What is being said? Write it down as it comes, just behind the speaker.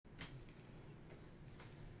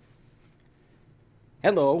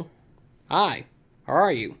Hello. Hi. How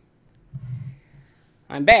are you?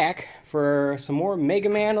 I'm back for some more Mega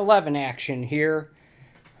Man 11 action here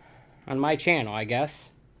on my channel, I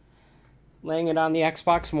guess. Laying it on the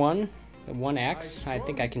Xbox One, the One X. I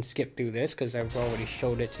think I can skip through this because I've already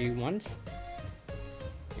showed it to you once.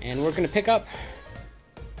 And we're going to pick up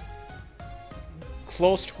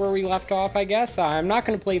close to where we left off, I guess. I'm not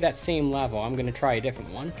going to play that same level. I'm going to try a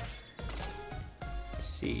different one. Let's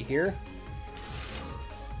see here.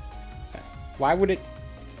 Why would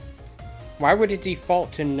it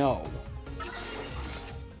default to no?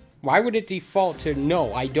 Why would it default to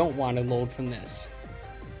no, I don't want to load from this?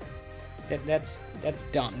 That's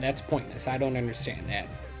dumb. That's pointless. I don't understand that.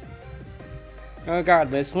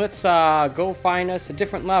 Regardless, let's go find us a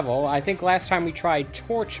different level. I think last time we tried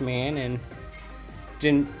Torchman and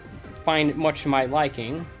didn't find it much to my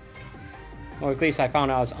liking. Or at least I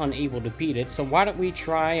found I was unable to beat it. So why don't we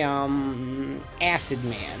try Acid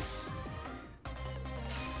Man?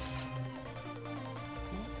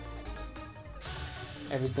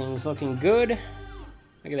 Everything's looking good.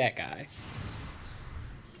 Look at that guy.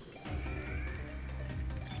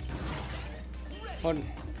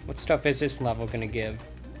 What stuff is this level gonna give?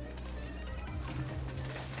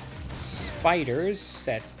 Spiders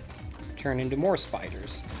that turn into more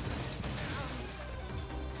spiders.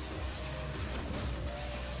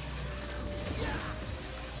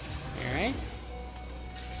 Alright.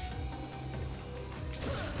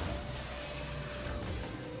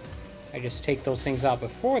 I just take those things out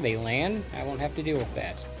before they land. I won't have to deal with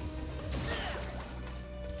that.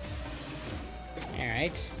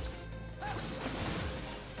 Alright.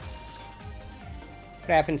 What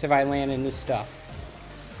happens if I land in this stuff?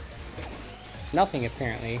 Nothing,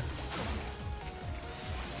 apparently.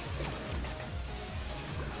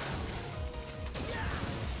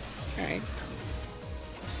 Alright.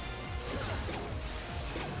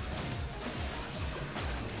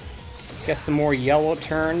 Guess the more yellow it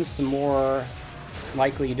turns, the more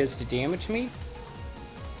likely it is to damage me?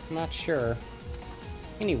 I'm not sure.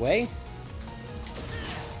 Anyway.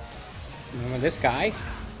 Remember this guy?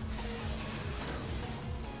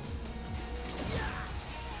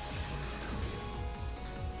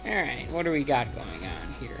 Alright, what do we got going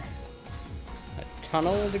on here? A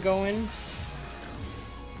tunnel to go in?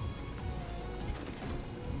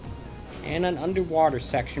 And an underwater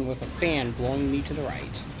section with a fan blowing me to the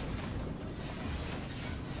right.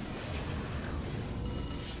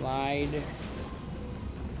 Slide.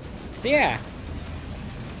 So yeah.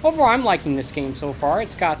 Overall, I'm liking this game so far.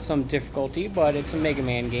 It's got some difficulty, but it's a Mega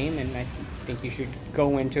Man game, and I think you should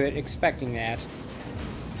go into it expecting that.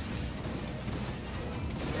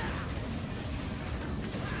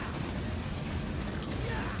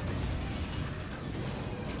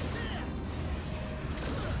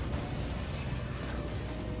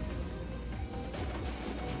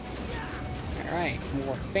 Alright,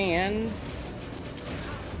 more fans.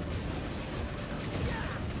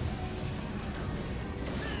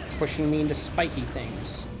 Pushing me into spiky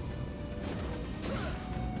things.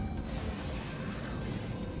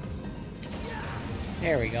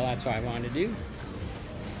 There we go, that's what I wanted to do.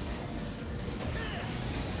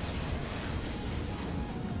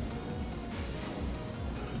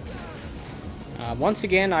 Once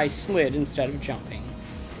again, I slid instead of jumping.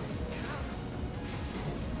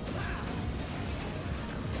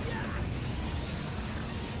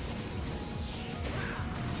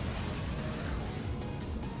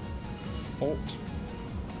 Bolt.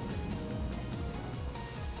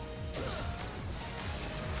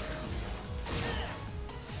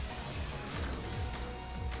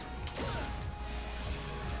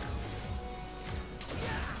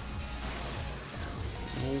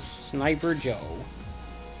 And Sniper Joe.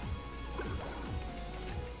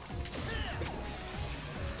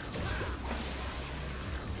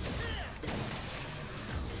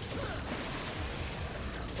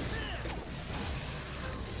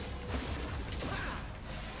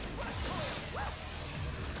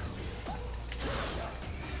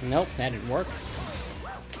 Nope, that didn't work.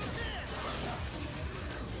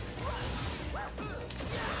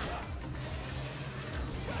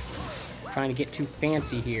 Trying to get too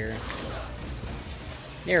fancy here.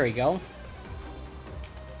 There we go.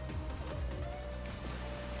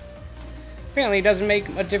 Apparently it doesn't make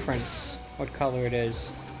a difference what color it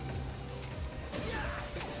is.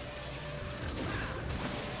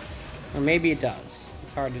 Or maybe it does.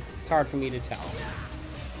 It's hard for me to tell.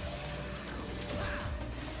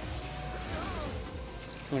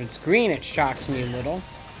 When it's green, it shocks me a little.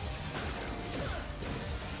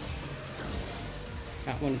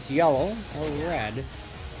 Not when it's yellow or red.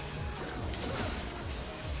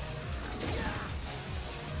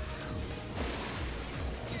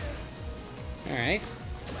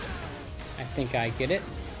 think I get it.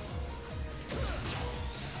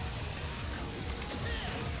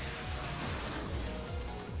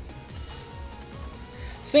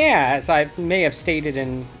 So yeah, as I may have stated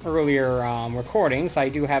in earlier recordings, I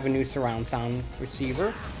do have a new surround sound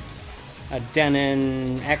receiver. A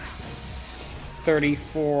Denon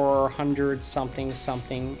X3400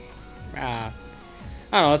 something. I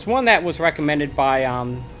don't know, it's one that was recommended by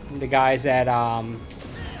the guys at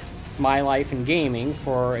My Life in Gaming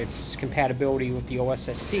for its compatibility with the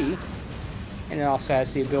OSSC. And it also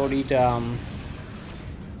has the ability to,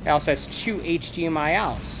 it also has 2 HDMI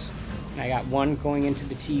outs. I got one going into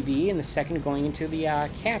the TV and the second going into the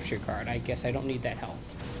capture card. I guess I don't need that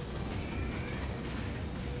health.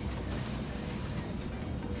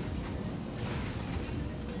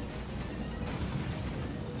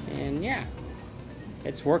 And yeah,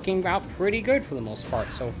 it's working out pretty good for the most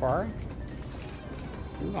part so far.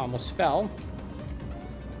 Ooh, almost fell.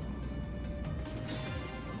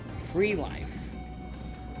 Free life.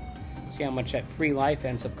 See how much that free life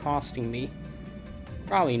ends up costing me.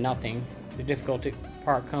 Probably nothing. The difficult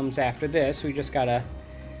part comes after this. We just gotta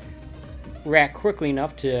react quickly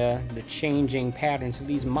enough to the changing patterns of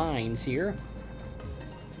these mines here.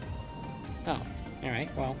 Oh,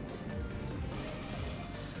 alright, well.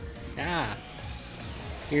 Ah.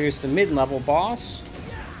 Here's the mid-level boss.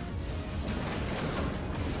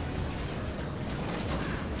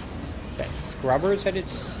 Is that scrubbers that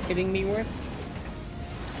it's hitting me with?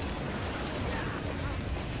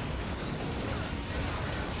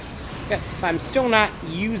 Yes, I'm still not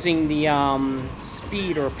using the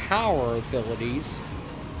speed or power abilities,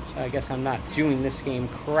 so I guess I'm not doing this game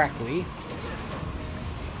correctly.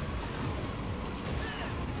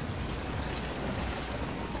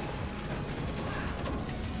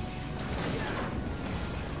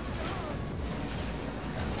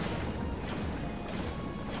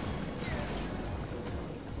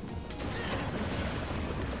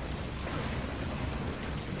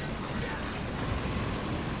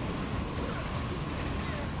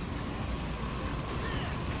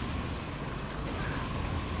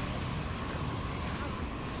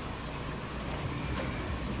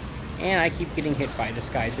 And I keep getting hit by this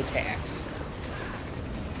guy's attacks.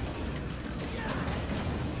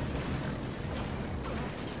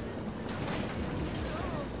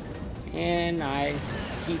 And I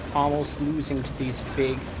keep almost losing to these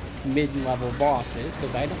big mid-level bosses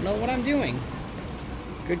because I don't know what I'm doing.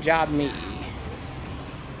 Good job, me.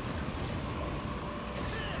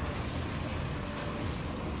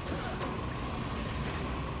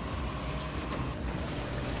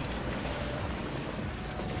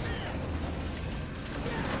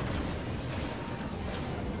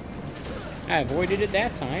 I avoided it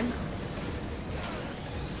that time.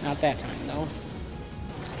 Not that time, though.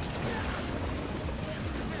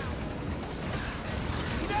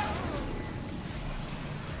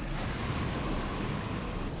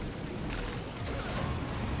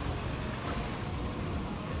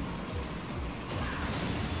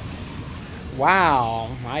 Wow,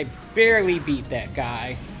 I barely beat that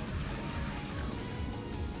guy.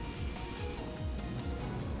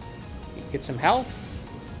 Get some health.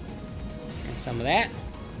 And some of that.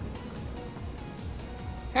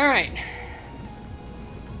 Alright.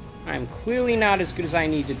 I'm clearly not as good as I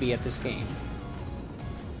need to be at this game.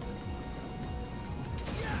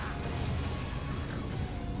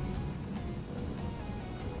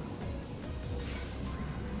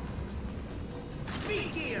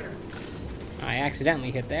 I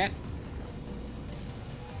accidentally hit that.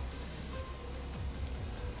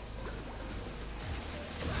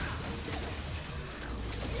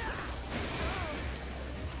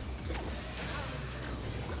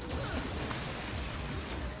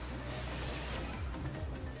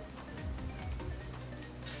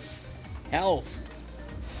 Health.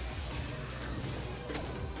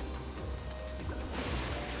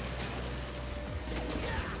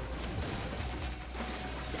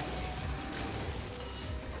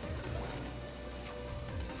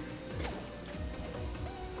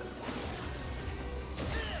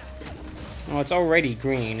 Well, it's already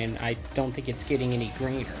green, and I don't think it's getting any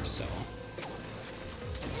greener, so...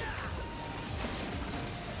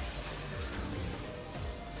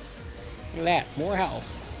 Look at that, more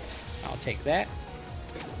health. I'll take that.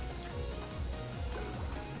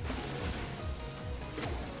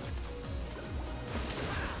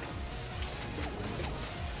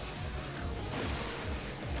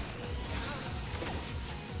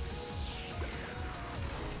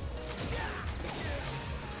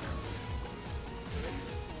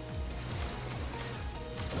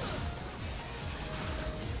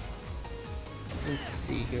 Let's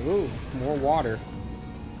see here. Ooh, more water.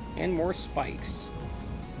 And more spikes.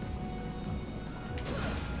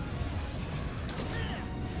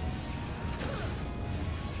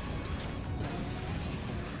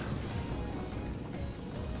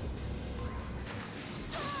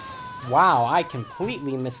 Wow, I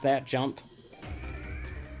completely missed that jump.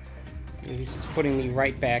 At least it's putting me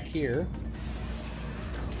right back here.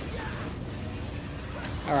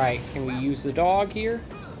 Alright, can we use the dog here?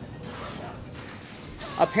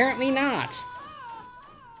 Apparently not.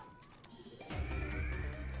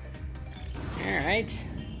 Alright.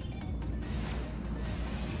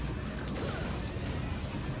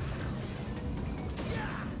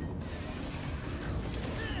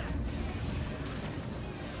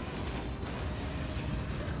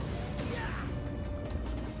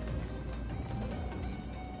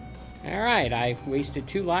 Alright, I wasted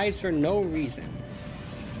 2 lives for no reason.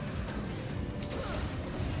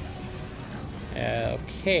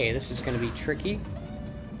 Okay, this is going to be tricky.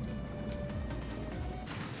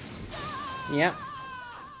 Yep.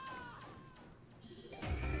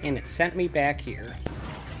 And it sent me back here.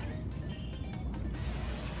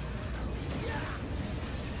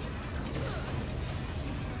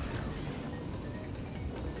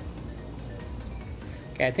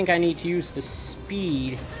 Okay, I think I need to use the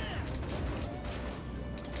speed.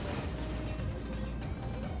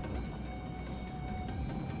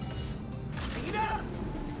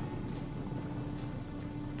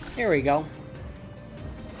 There we go.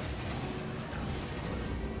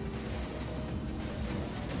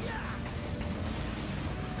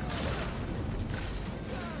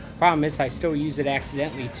 Problem is, I still use it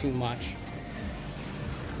accidentally too much.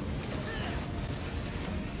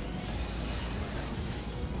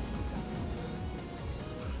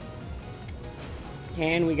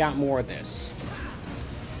 And we got more of this.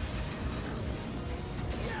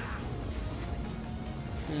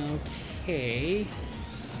 Okay.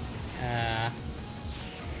 I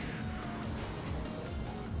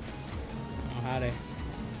don't know how to...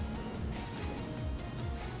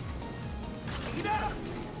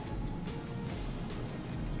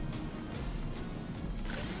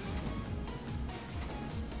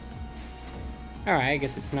 Alright, I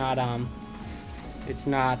guess it's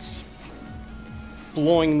not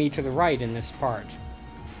blowing me to the right in this part.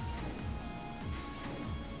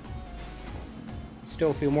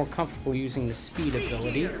 Still feel more comfortable using the speed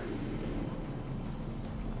ability.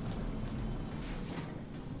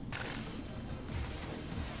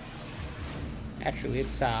 Actually,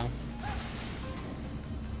 it's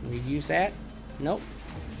we use that? Nope.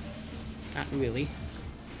 Not really.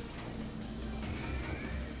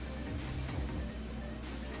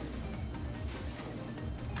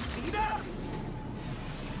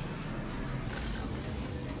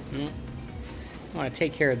 I want to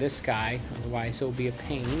take care of this guy, otherwise it'll be a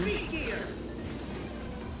pain.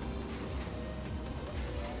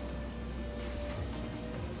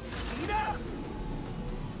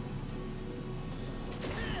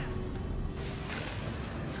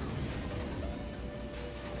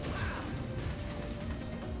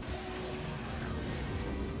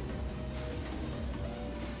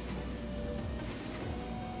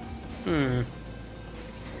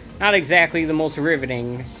 Not exactly the most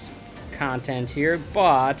riveting content here,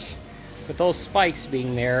 but with those spikes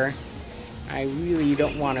being there, I really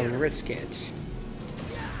don't want to risk it.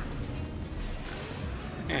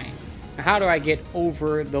 Alright, now how do I get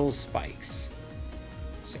over those spikes?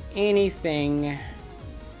 Is there anything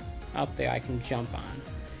up there I can jump on?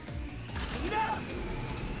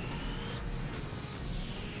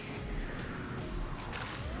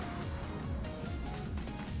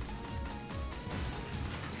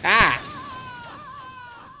 Ah!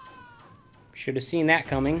 Should have seen that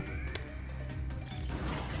coming.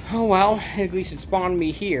 Oh well, at least it spawned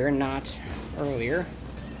me here, not earlier.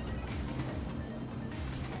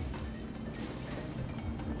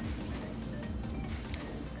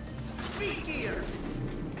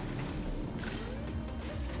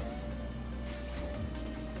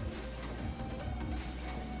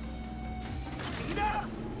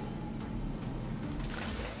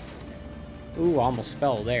 Ooh, almost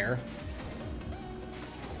fell there.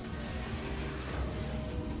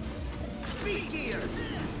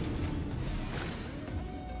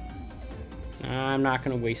 I'm not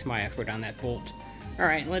going to waste my effort on that bolt.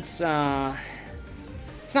 Alright, let's not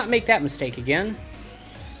make that mistake again.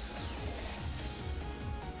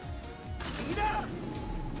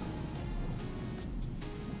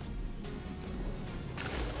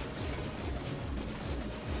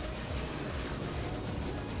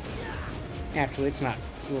 Actually, let's not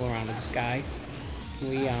fool around with this guy.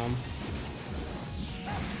 We,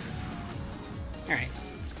 Alright.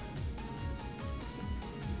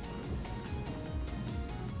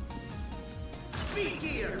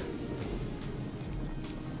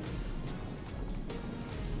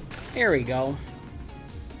 There we go.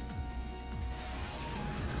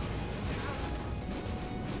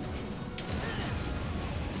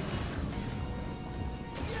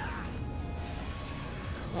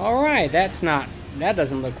 Alright, that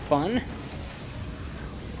doesn't look fun.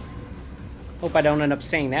 Hope I don't end up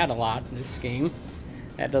saying that a lot in this game.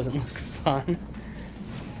 That doesn't look fun.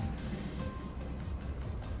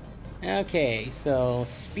 Okay, so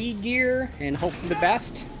speed gear and hope for the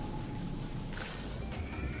best.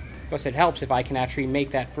 Of course, it helps if I can actually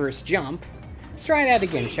make that first jump. Let's try that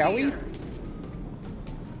again, shall we?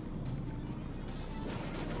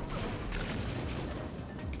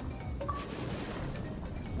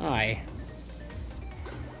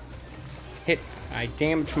 I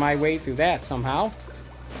damaged my way through that somehow.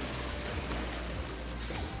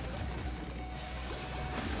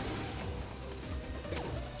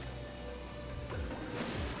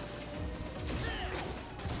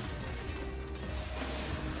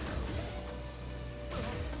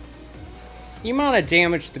 The amount of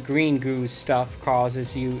damage the green goo stuff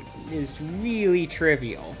causes you is really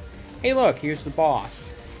trivial. Hey look, here's the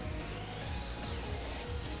boss.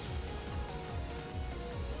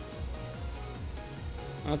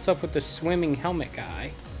 What's up with the swimming helmet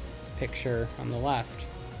guy picture on the left?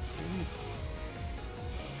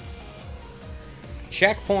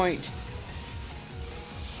 Checkpoint.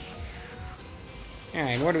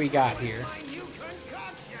 Alright, what do we got here?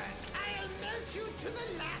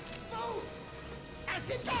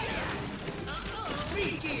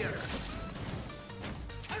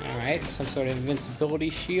 Alright, some sort of invincibility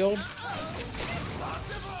shield.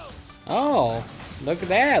 Oh, look at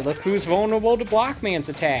that. Look who's vulnerable to Blockman's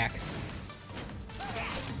attack.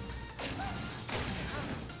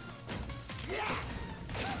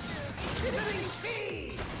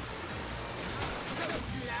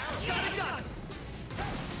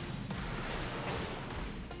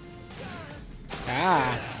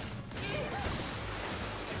 Ah.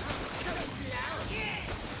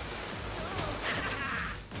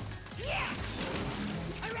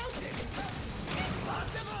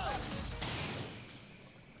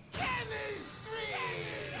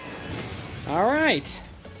 Alright.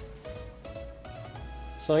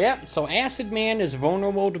 So, yep. So, Acid Man is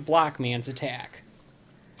vulnerable to Blockman's attack.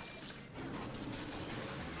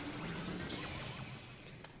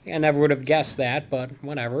 I never would have guessed that, but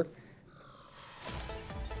whatever.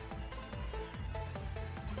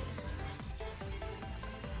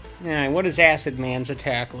 Alright, what does Acid Man's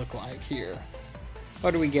attack look like here?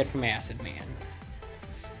 What do we get from Acid Man?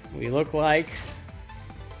 We look like...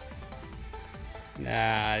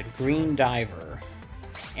 Green Diver.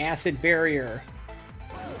 Acid Barrier.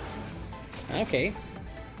 Okay.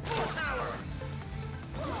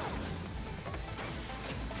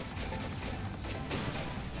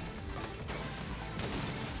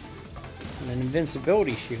 And an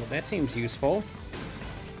invincibility shield. That seems useful.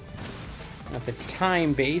 I don't know if it's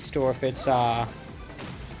time-based or if it's how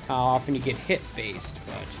often you get hit based,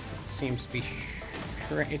 but it seems to be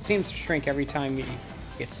it seems to shrink every time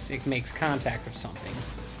it makes contact with something.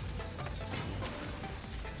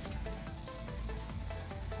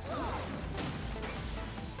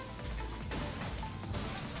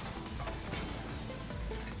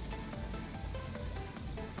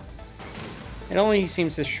 It only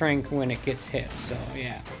seems to shrink when it gets hit, so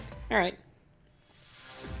yeah. Alright.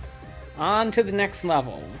 On to the next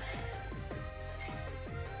level.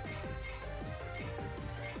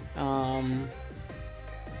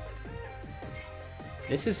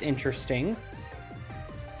 This is interesting.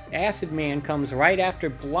 Acid Man comes right after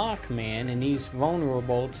Blockman, and he's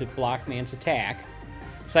vulnerable to Blockman's attack.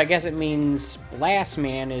 So I guess it means Blast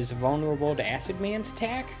Man is vulnerable to Acid Man's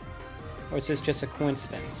attack? Or is this just a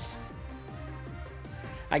coincidence?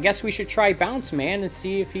 I guess we should try Bounce Man and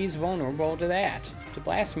see if he's vulnerable to that, to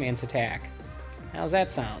Blast Man's attack. How's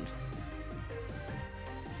that sound?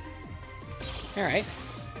 Alright.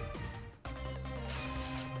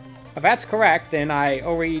 If that's correct, then I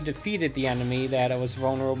already defeated the enemy that was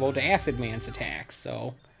vulnerable to Acid Man's attacks,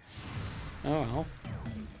 so... Oh well.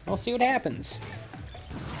 We'll see what happens.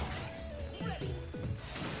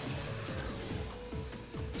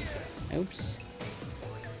 Oops.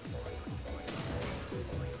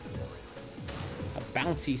 A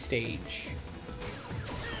bouncy stage.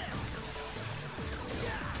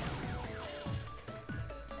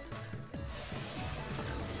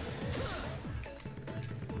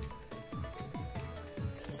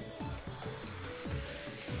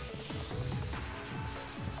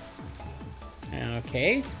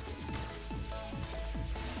 Okay.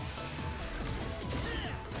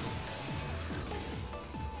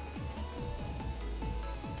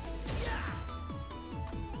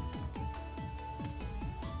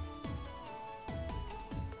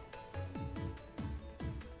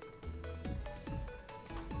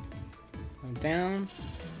 Down.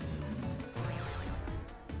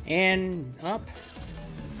 And up.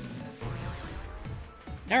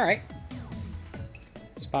 Alright. I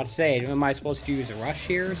was about to say, am I supposed to use a rush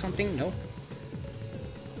here or something? Nope.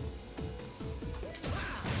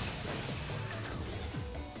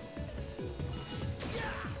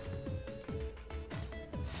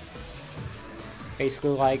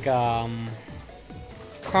 Basically like,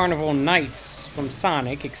 Carnival Nights from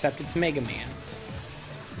Sonic, except it's Mega Man.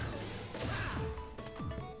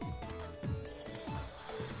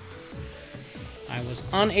 I was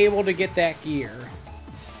unable to get that gear.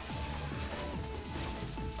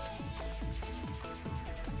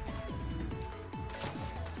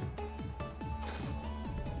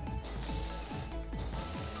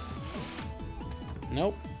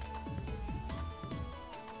 Nope.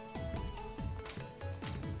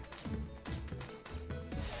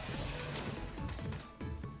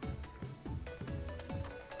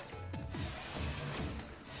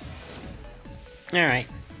 Alright.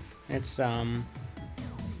 Let's,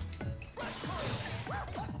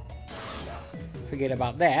 forget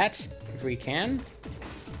about that, if we can.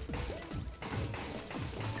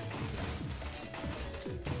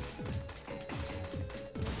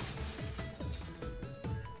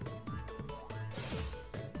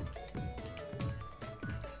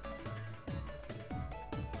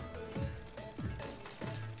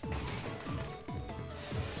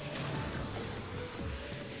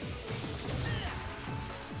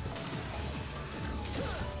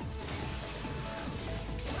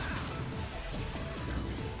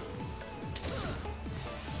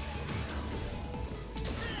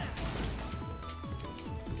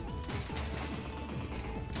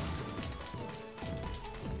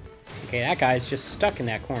 Okay, that guy's just stuck in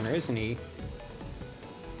that corner, isn't he?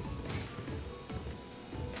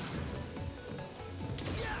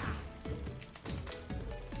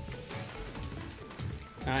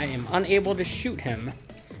 I am unable to shoot him,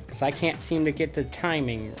 because I can't seem to get the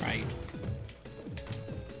timing right.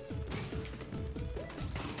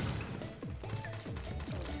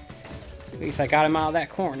 At least I got him out of that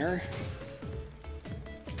corner.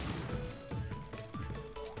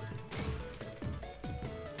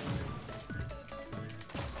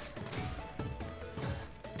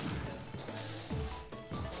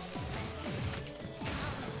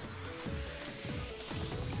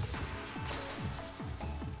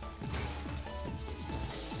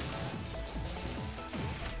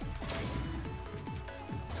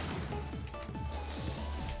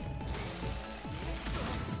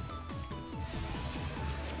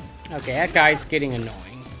 Okay, that guy's getting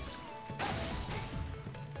annoying.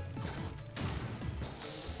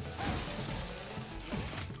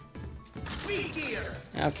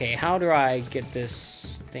 Okay, how do I get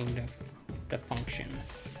this thing to function?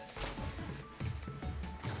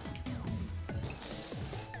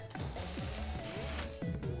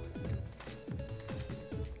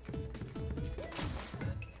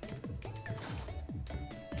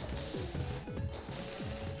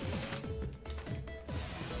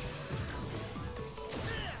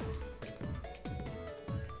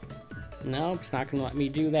 No, it's not going to let me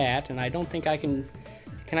do that, and I don't think I can...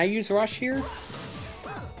 Can I use Rush here?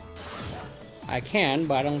 I can,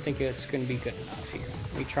 but I don't think it's going to be good enough here.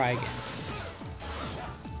 Let me try again.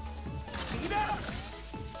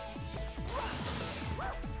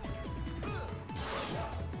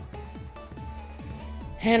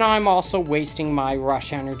 And I'm also wasting my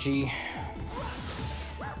Rush energy.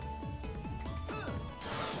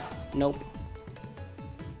 Nope.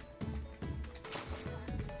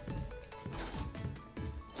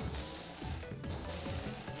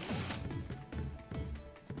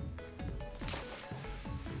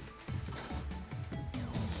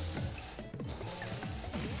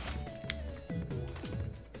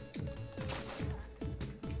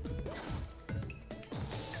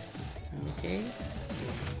 Okay.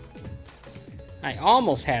 I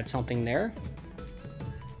almost had something there.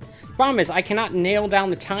 Problem is, I cannot nail down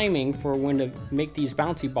the timing for when to make these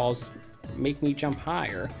bouncy balls make me jump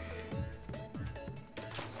higher.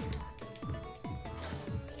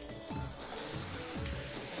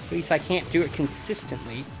 At least I can't do it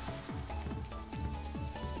consistently.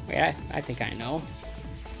 Wait, I think I know.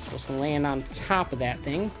 I'm supposed to land on top of that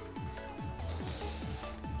thing.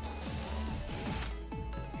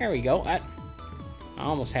 There we go. I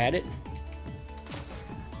almost had it.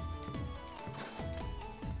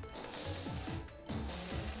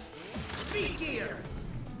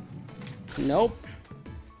 Nope.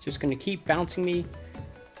 Just gonna keep bouncing me.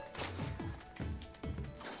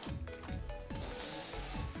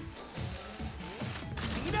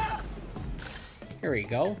 Here we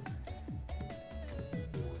go.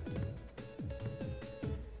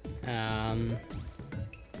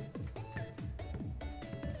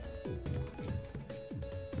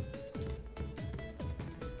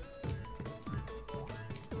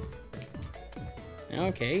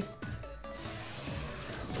 Okay.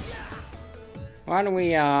 Why don't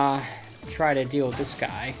we, try to deal with this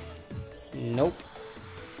guy? Nope.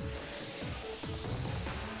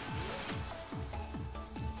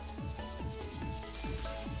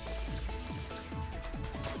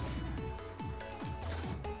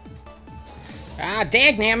 Ah,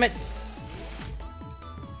 dagnammit!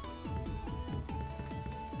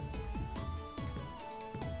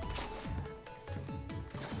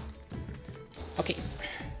 Okay.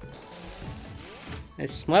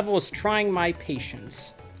 This level is trying my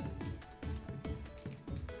patience.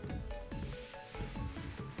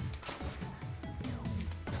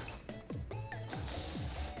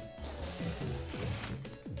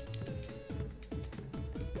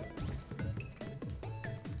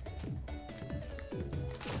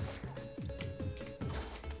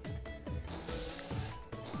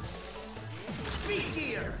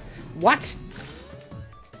 What?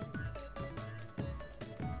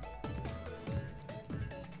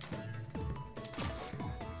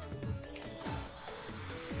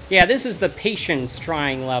 Yeah, this is the patience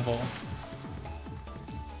trying level.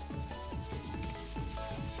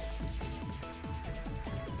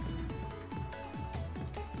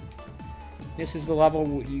 This is the level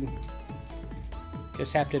where you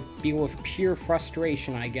just have to deal with pure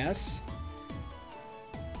frustration, I guess.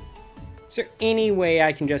 Is there any way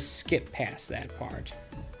I can just skip past that part?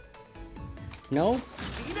 No?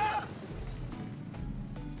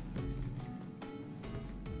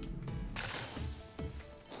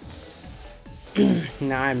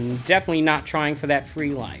 Nah, I'm definitely not trying for that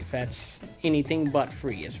free life. That's anything but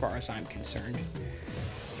free as far as I'm concerned.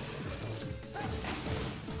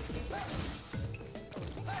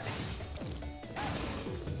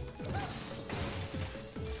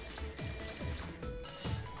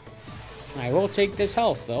 I will take this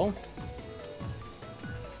health, though.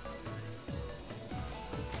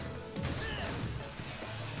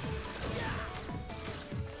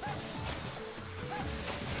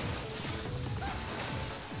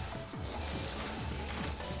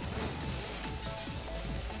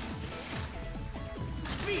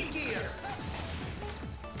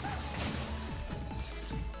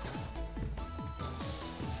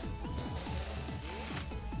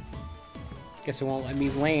 Guess it won't let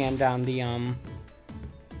me land on the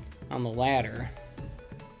ladder.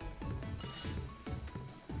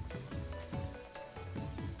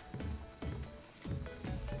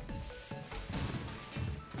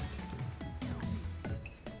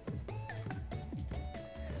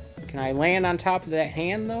 Can I land on top of that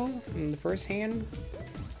hand, though? In the first hand?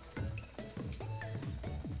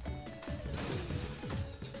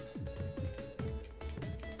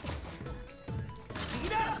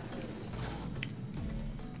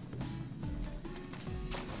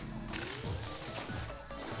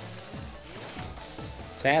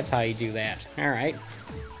 That's how you do that. Alright.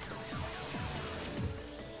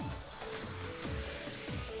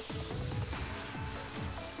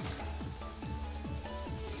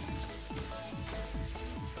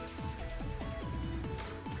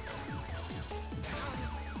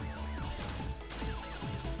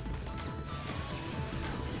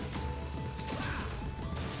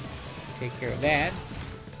 Take care of that.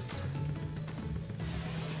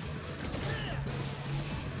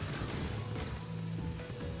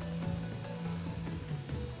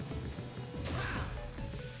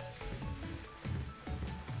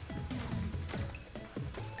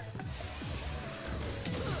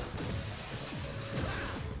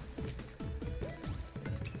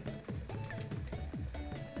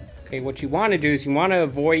 Okay, what you want to do is you want to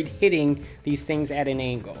avoid hitting these things at an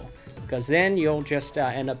angle, because then you'll just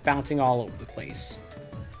end up bouncing all over the place.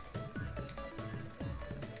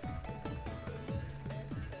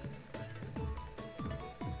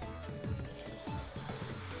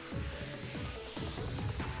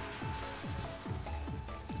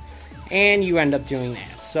 And you end up doing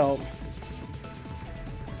that. So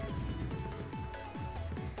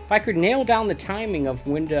if I could nail down the timing of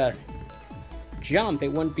when to jump,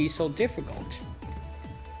 it wouldn't be so difficult.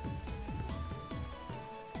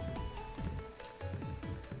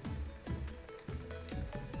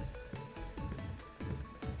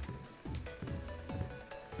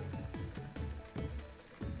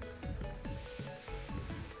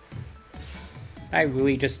 I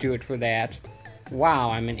really just do it for that. Wow,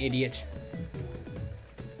 I'm an idiot.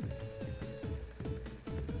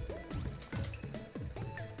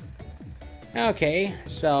 Okay,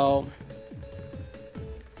 so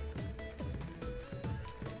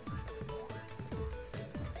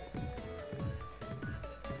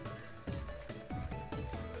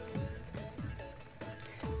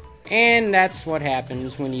And that's what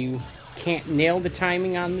happens when you can't nail the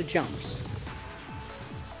timing on the jumps.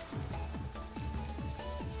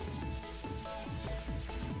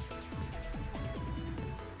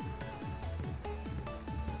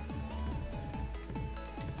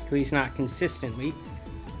 At least not consistently.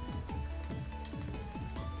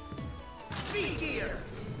 Speed gear.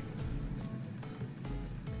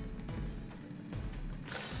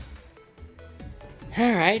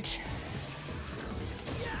 All right.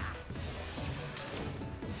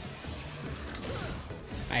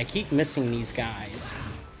 I keep missing these guys.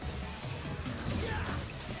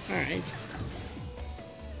 All right.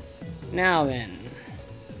 Now then,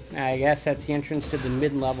 I guess that's the entrance to the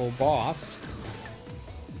mid-level boss.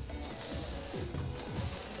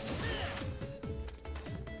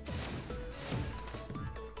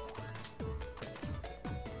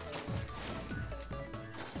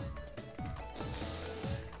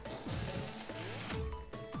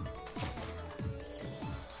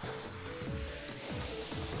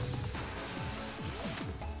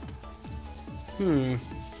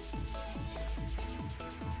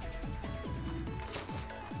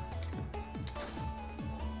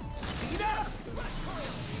 Speed up.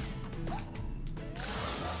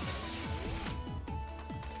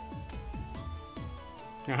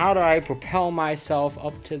 Now, how do I propel myself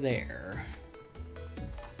up to there?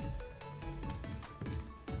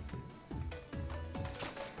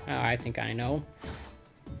 Oh, I think I know.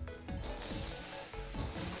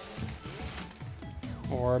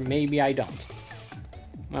 Or maybe I don't.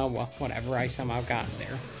 Oh, well, whatever. I somehow got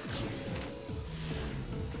there.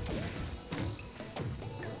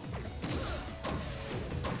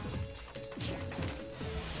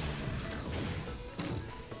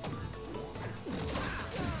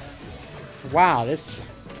 Wow, this...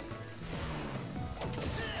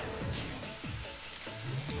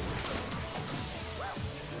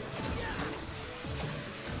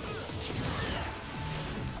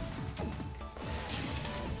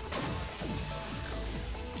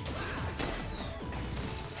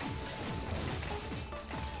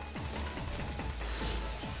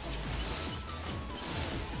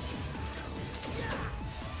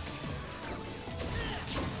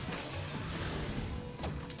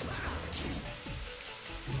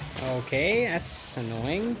 Okay, that's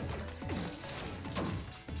annoying.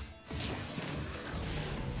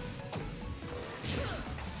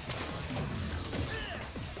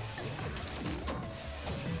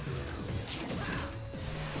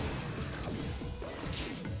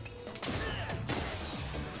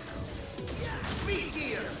 Speed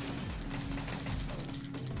gear.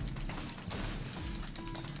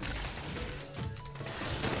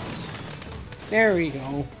 There we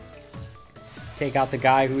go. Take out the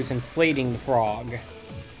guy who's inflating the frog.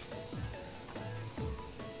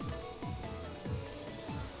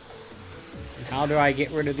 And how do I get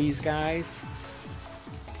rid of these guys?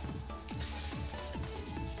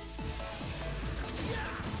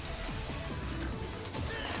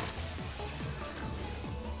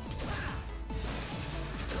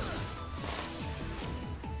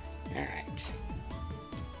 Alright.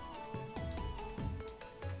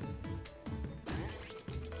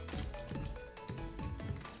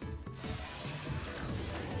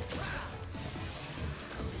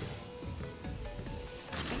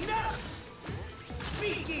 Speed up.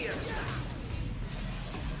 Speed gear.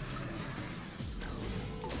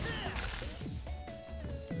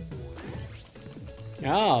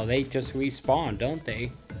 Oh, they just respawn, don't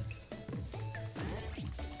they?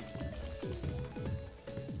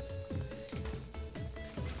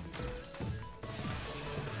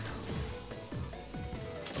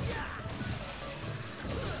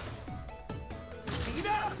 Speed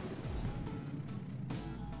up.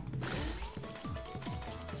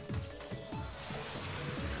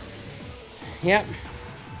 Yep.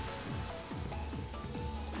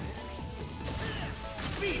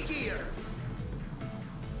 Speed gear.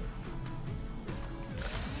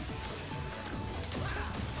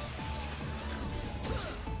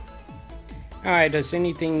 Alright, does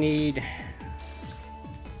anything need... I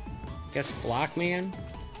guess Block Man?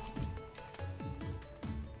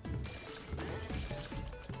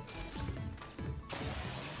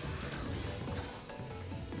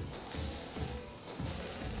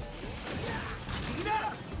 Speed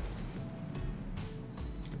up.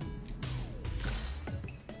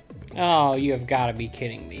 Oh, you have got to be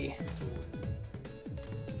kidding me.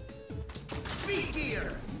 Speed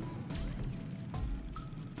gear.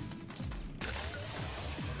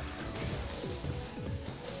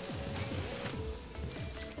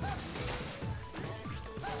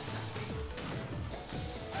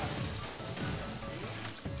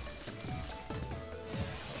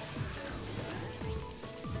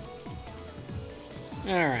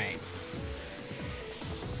 Alright.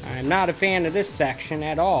 I'm not a fan of this section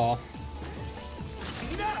at all.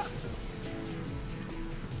 Speed up!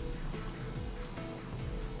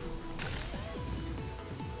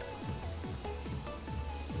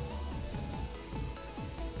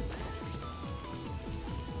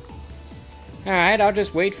 Alright, I'll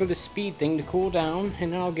just wait for the speed thing to cool down,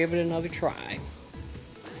 and then I'll give it another try.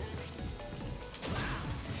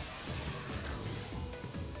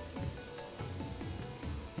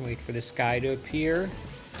 Wait for this guy to appear.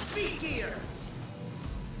 Speed gear!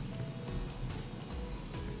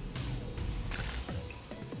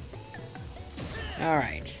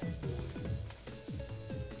 Alright.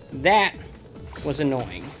 That was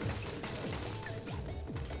annoying.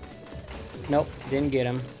 Nope, didn't get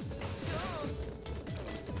him.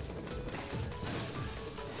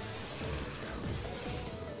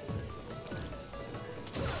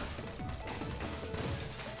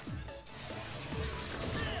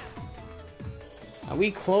 Are we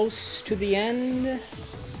close to the end? I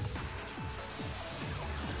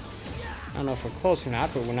don't know if we're close or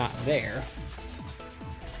not, but we're not there.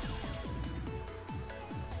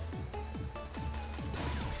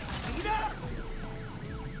 Speed up!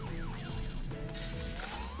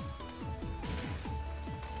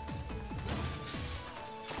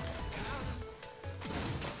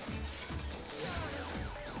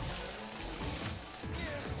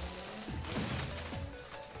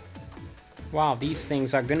 Wow, these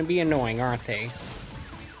things are gonna be annoying, aren't they?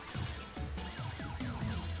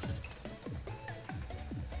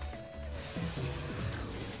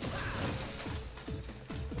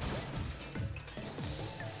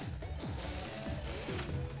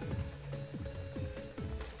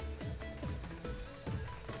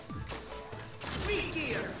 Speed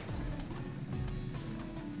gear!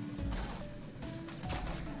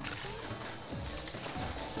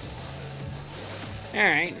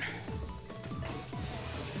 Alright.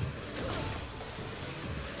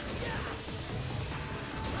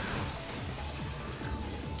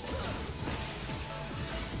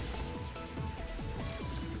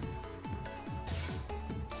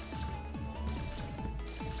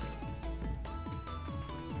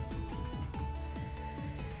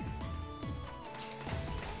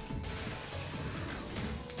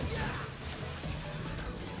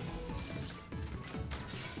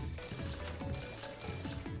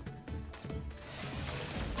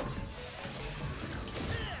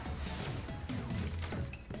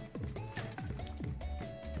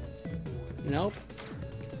 Nope.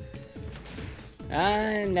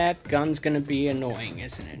 And that gun's gonna be annoying,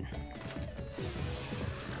 isn't it?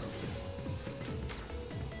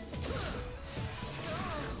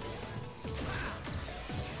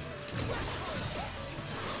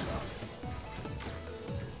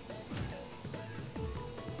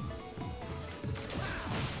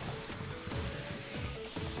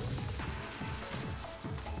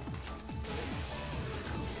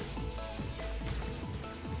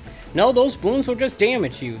 No, those balloons will just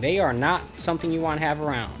damage you. They are not something you want to have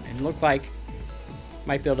around. It looked like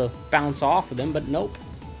might be able to bounce off of them, but nope.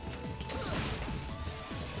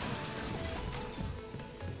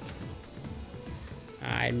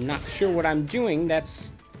 I'm not sure what I'm doing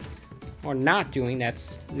or not doing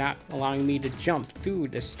that's not allowing me to jump through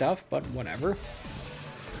this stuff, but whatever.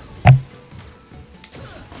 Let's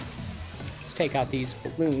take out these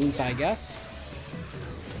balloons, I guess.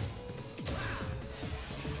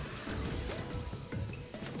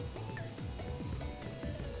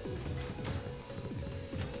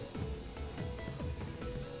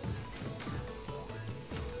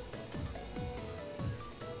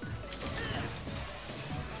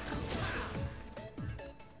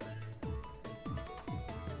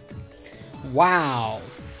 Wow.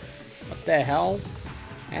 What the hell?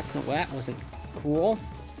 That wasn't cool.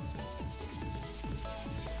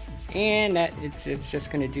 And it's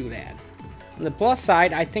just gonna do that. On the plus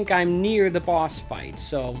side, I think I'm near the boss fight,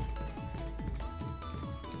 so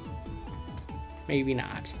maybe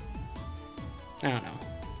not. I don't know.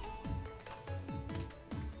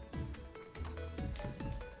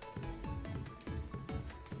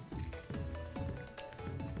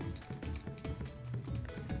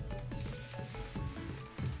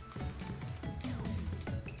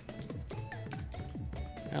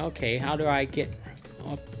 Okay, how do I get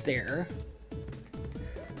up there?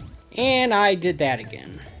 And I did that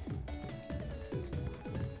again.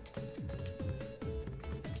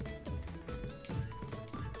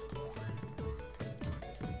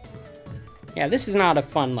 Yeah, this is not a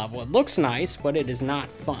fun level. It looks nice, but it is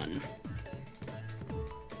not fun.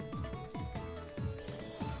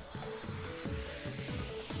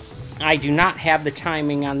 I do not have the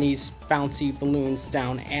timing on these bouncy balloons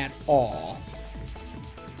down at all.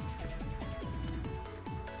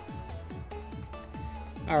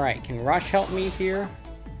 Alright, can Rush help me here?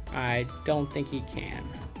 I don't think he can.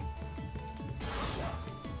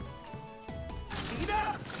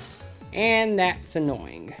 And that's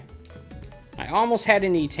annoying. I almost had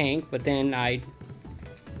an E-Tank, but then I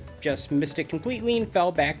just missed it completely and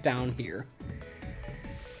fell back down here.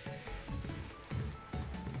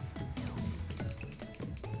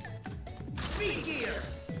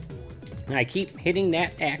 And I keep hitting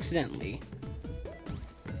that accidentally.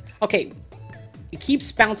 Okay, it keeps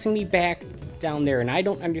bouncing me back down there, and I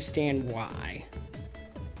don't understand why.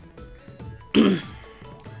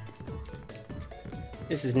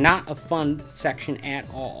 This is not a fun section at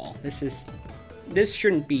all. This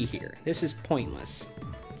shouldn't be here. This is pointless.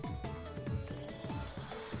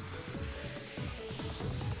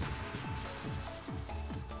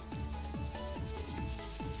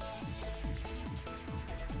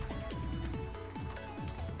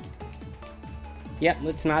 Yep,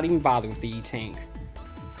 let's not even bother with the E-Tank.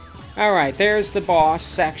 Alright, there's the boss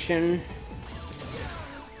section.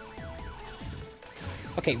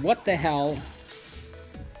 Okay, what the hell?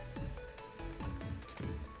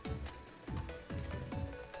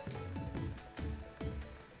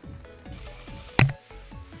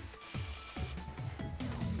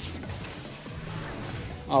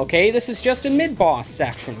 Okay, this is just a mid-boss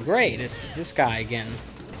section. Great, it's this guy again.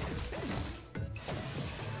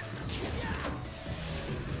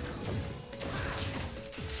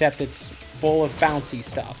 Except it's full of bouncy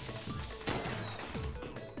stuff.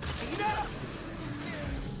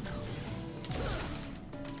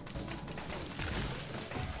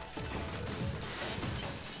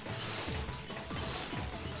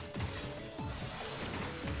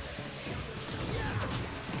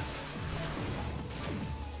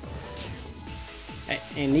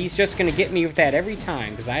 And he's just going to get me with that every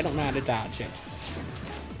time, because I don't know how to dodge it.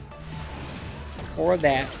 Or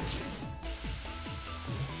that.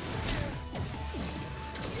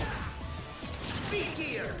 Speed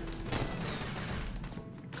gear.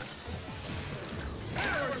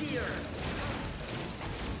 Power gear.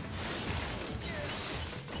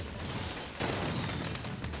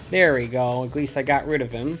 There we go. At least I got rid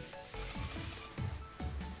of him.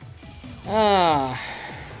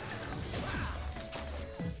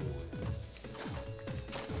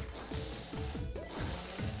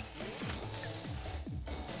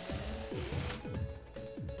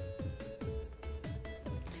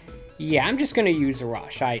 Yeah, I'm just gonna use a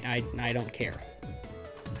rush. I don't care.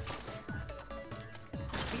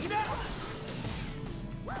 Speed up.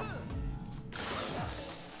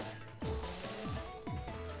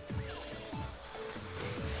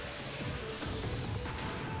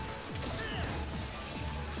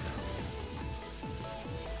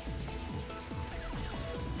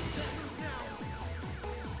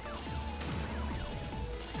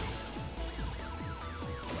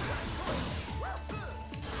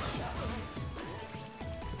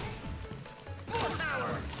 More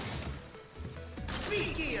power.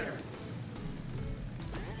 Speed gear.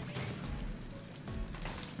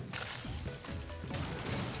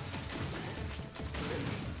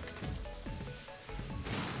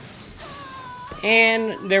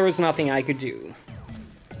 And there was nothing I could do.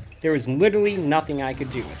 There was literally nothing I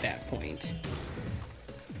could do at that point.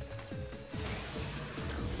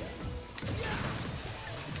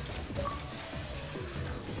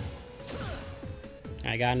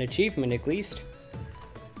 I got an achievement at least.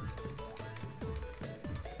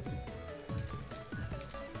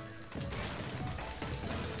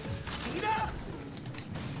 Speed up.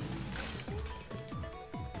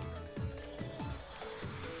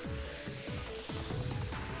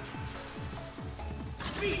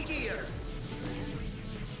 Speed gear.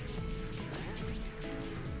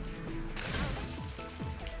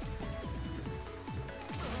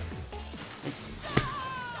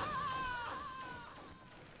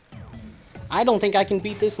 I don't think I can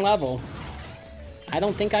beat this level. I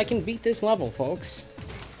don't think I can beat this level, folks.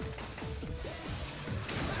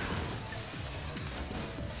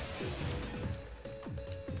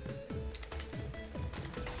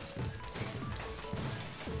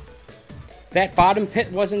 If that bottom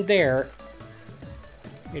pit wasn't there,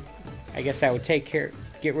 I guess I would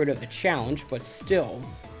get rid of the challenge, but still.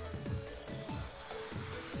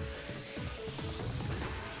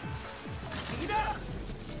 Speed up.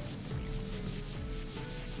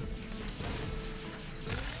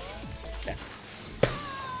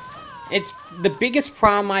 It's the biggest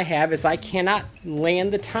problem I have is I cannot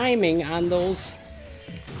land the timing on those,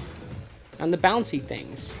 on the bouncy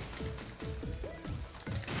things.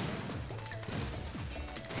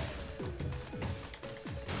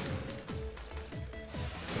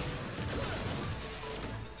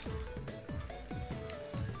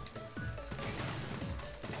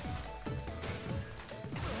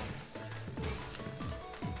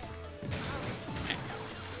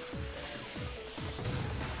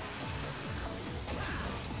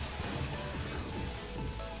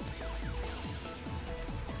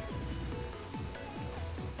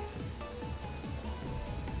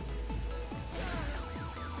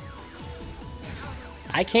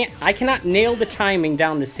 I cannot nail the timing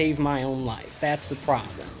down to save my own life. That's the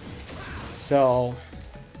problem. So...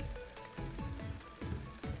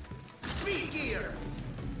 Speed gear.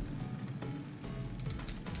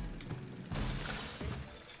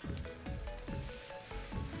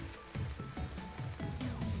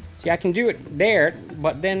 See, I can do it there,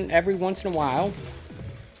 but then every once in a while,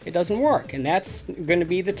 it doesn't work. And that's going to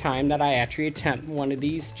be the time that I actually attempt one of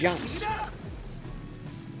these jumps. Speed up.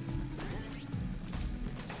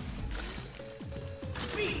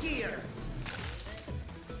 Speed gear.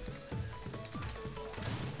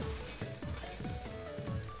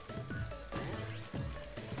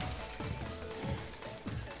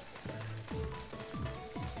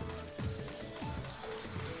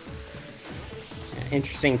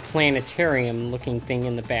 Interesting planetarium looking thing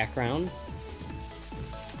in the background.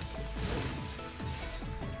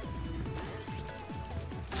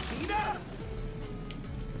 Speed up.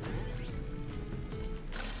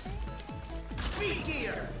 Speed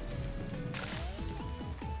gear.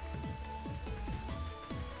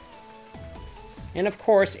 And of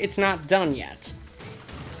course, it's not done yet.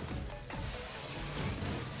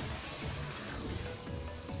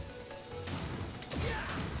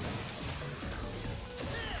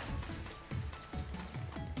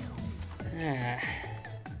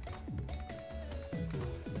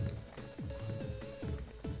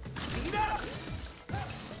 Speed up.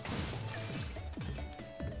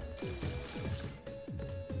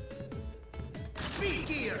 Speed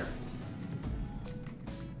gear.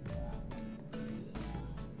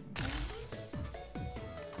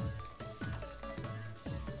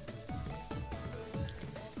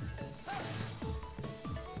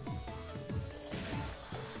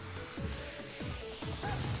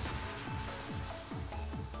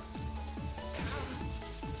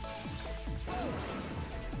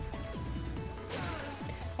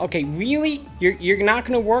 Okay, really? You're not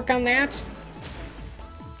going to work on that?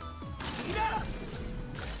 Speed up.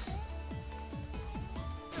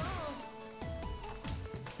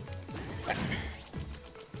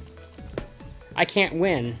 I can't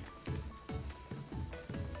win.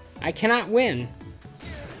 I cannot win.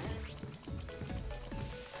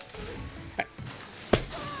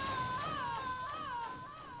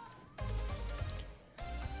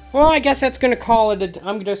 Well, I guess that's gonna call it a.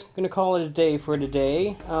 I'm just gonna call it a day for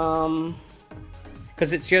today.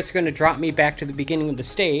 Because it's just gonna drop me back to the beginning of the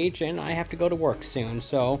stage, and I have to go to work soon.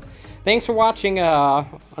 So, thanks for watching.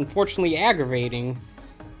 Unfortunately, aggravating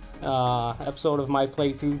episode of my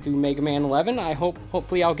playthrough through Mega Man 11.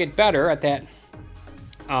 Hopefully, I'll get better at that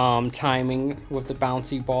timing with the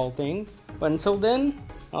bouncy ball thing. But until then,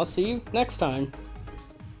 I'll see you next time.